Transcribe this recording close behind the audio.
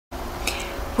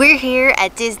We're here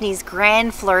at Disney's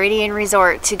Grand Floridian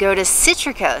Resort to go to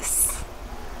Citricos.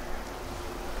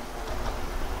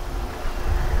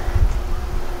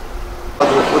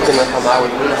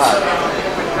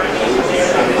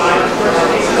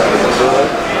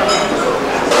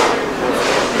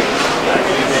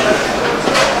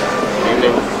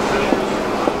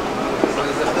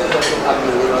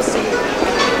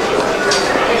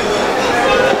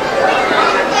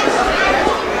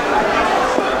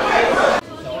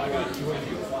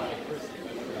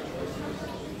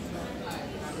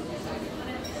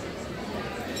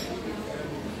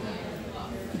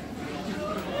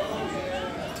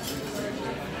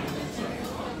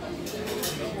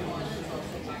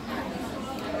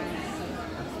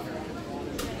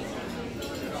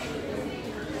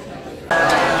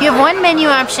 You have one menu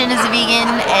option as a vegan,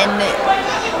 and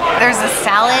there's a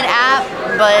salad app,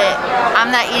 but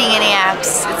I'm not eating any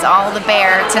apps. It's all the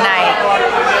bear tonight.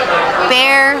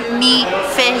 Bear, meat,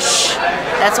 fish.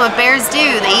 That's what bears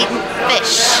do. They eat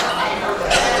fish.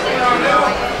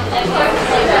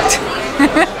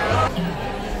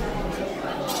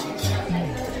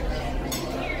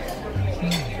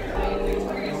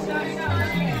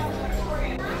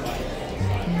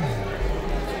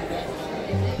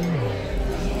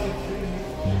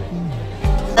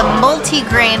 The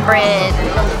multi-grain bread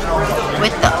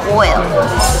with the oil.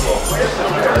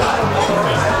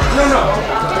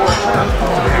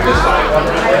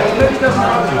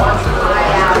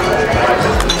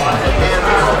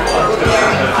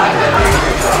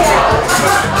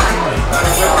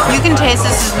 You can taste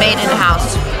this is made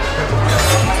in-house.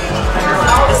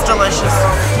 It's delicious.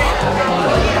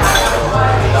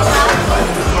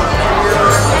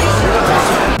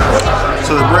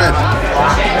 So the bread,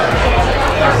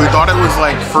 we thought it was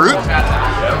like fruit,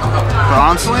 but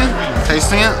honestly,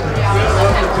 tasting it,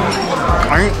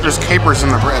 I think there's capers in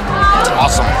the bread. It's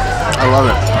awesome. I love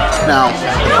it. Now,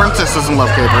 the princess doesn't love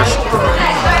capers,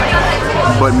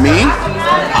 but me,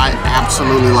 I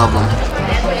absolutely love them.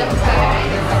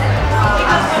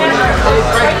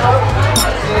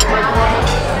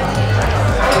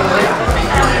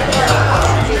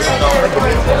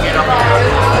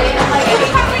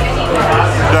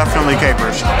 Definitely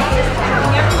capers.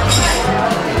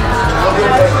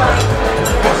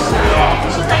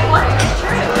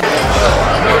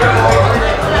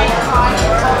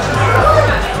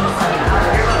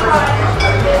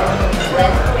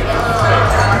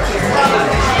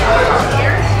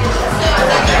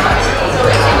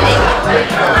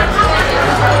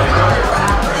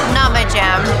 Not my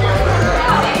jam.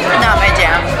 Not my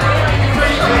jam.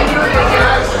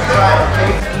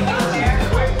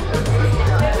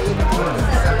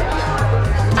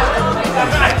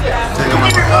 Take a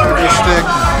little stick,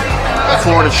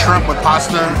 Florida shrimp with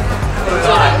pasta.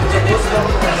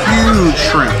 Huge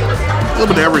shrimp. A little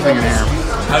bit of everything in here.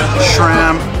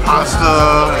 Shrimp,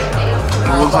 pasta,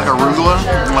 it looks like arugula,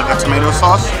 and like a tomato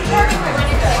sauce.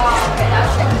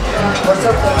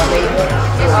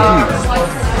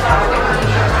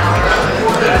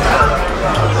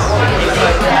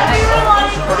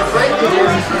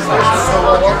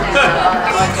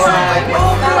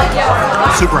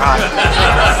 Super hot.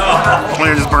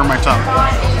 I just burned my tongue.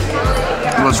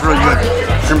 It was really good.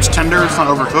 Shrimp's tender, it's not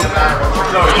overcooked.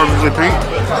 It's perfectly pink.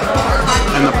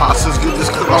 And the pasta's good.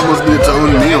 This could almost be its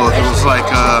own meal if it was like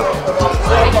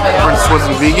Princess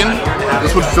wasn't vegan.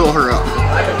 This would fill her up.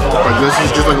 Like this is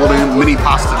just like a little mini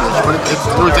pasta dish, but it's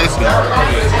really tasty.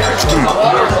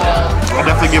 I'll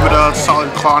definitely give it a solid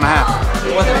claw and a half.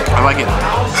 I like it.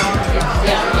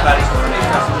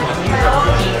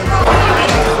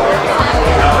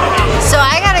 So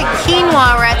I got a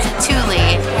quinoa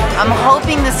ratatouille. I'm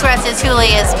hoping this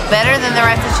ratatouille is better than the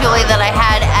ratatouille that I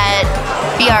had at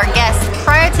Be Our Guest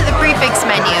prior to the prefix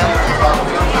menu.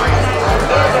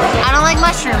 I don't like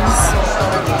mushrooms.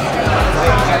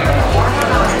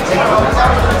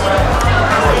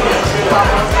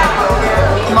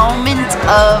 Moment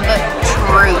of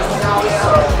truth.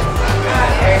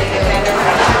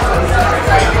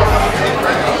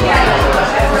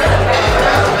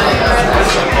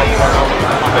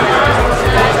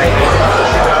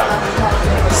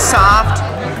 Soft,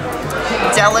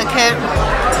 delicate,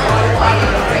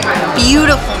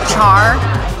 beautiful char.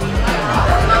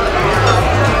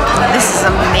 This is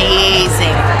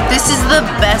amazing. This is the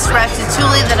best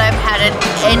ratatouille that I've had at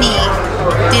any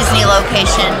Disney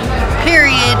location.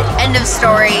 Period. End of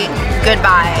story.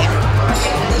 Goodbye.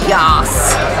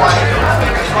 Yas.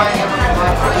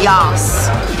 Yas.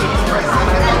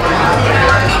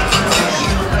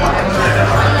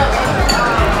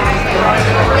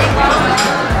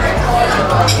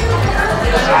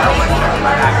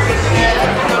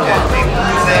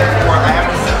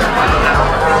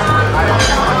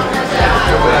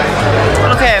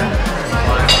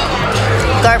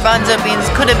 garbanzo beans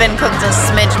could have been cooked a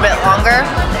smidge bit longer.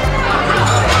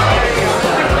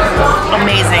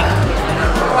 Amazing.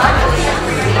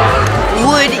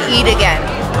 Would eat again,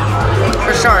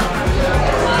 for sure.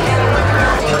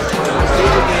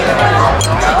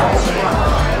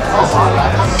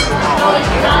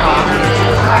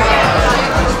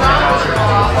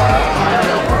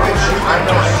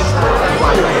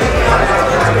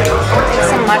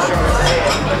 Some mushrooms.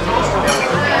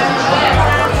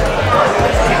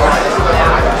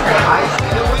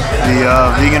 The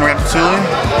vegan ratatouille.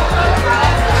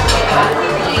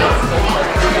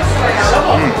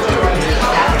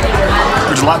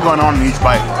 There's a lot going on in each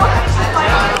bite,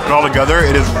 but all together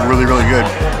it is really, really good.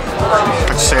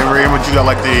 It's savory, but you got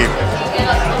like the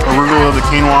arugula, the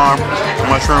quinoa,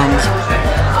 mushrooms.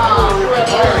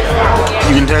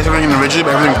 You can taste everything individually,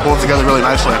 but everything pulls together really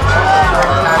nicely.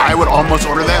 I would almost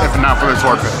order that if not for the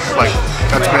swordfish. Like,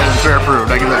 that's fair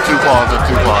approved. I give that 2 claws at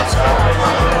 2 claws.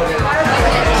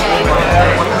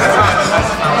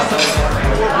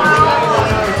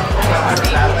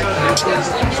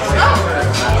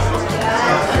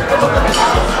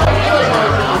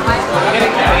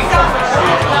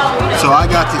 So I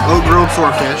got the oat grilled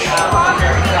swordfish.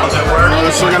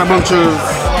 So I got a bunch of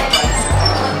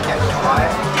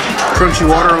crunchy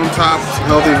water on top, some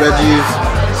healthy veggies.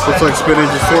 Looks like spinach.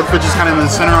 The swordfish is kind of in the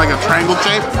center, like a triangle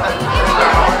shape.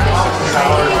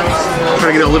 Try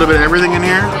to get a little bit of everything in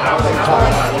here.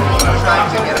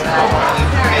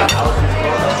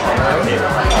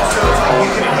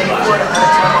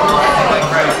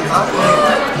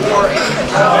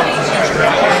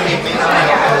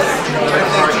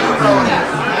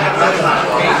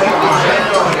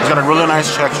 It's got a really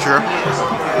nice texture.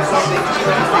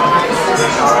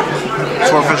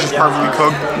 Swordfish is perfectly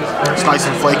cooked. It's nice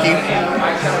and flaky.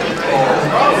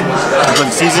 It's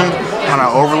been seasoned, kind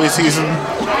of overly seasoned,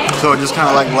 so it just kind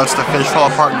of like lets the fish fall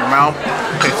apart in your mouth.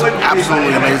 It's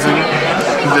absolutely amazing.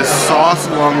 This sauce,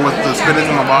 along with the spinach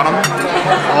on the bottom,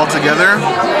 all together,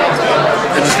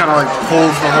 it just kind of like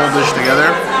pulls the whole dish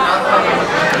together.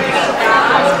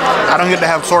 I don't get to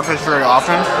have swordfish very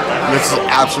often. This is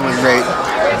absolutely great.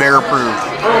 Bear approved.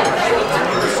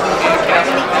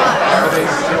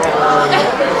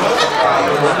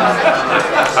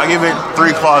 I give it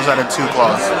 3 claws out of 2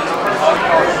 claws.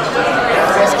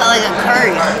 It's got like a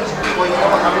curry.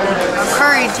 A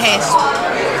curry taste.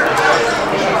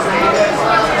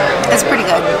 It's pretty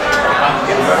good.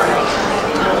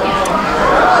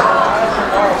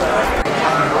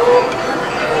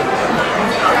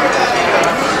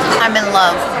 I'm in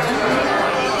love.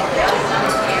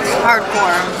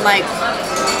 Hardcore. Like,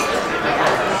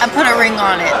 I put a ring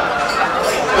on it.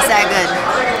 It's that good.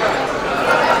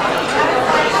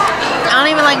 I don't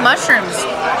even like mushrooms.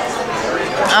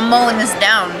 I'm mowing this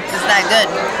down. It's that good.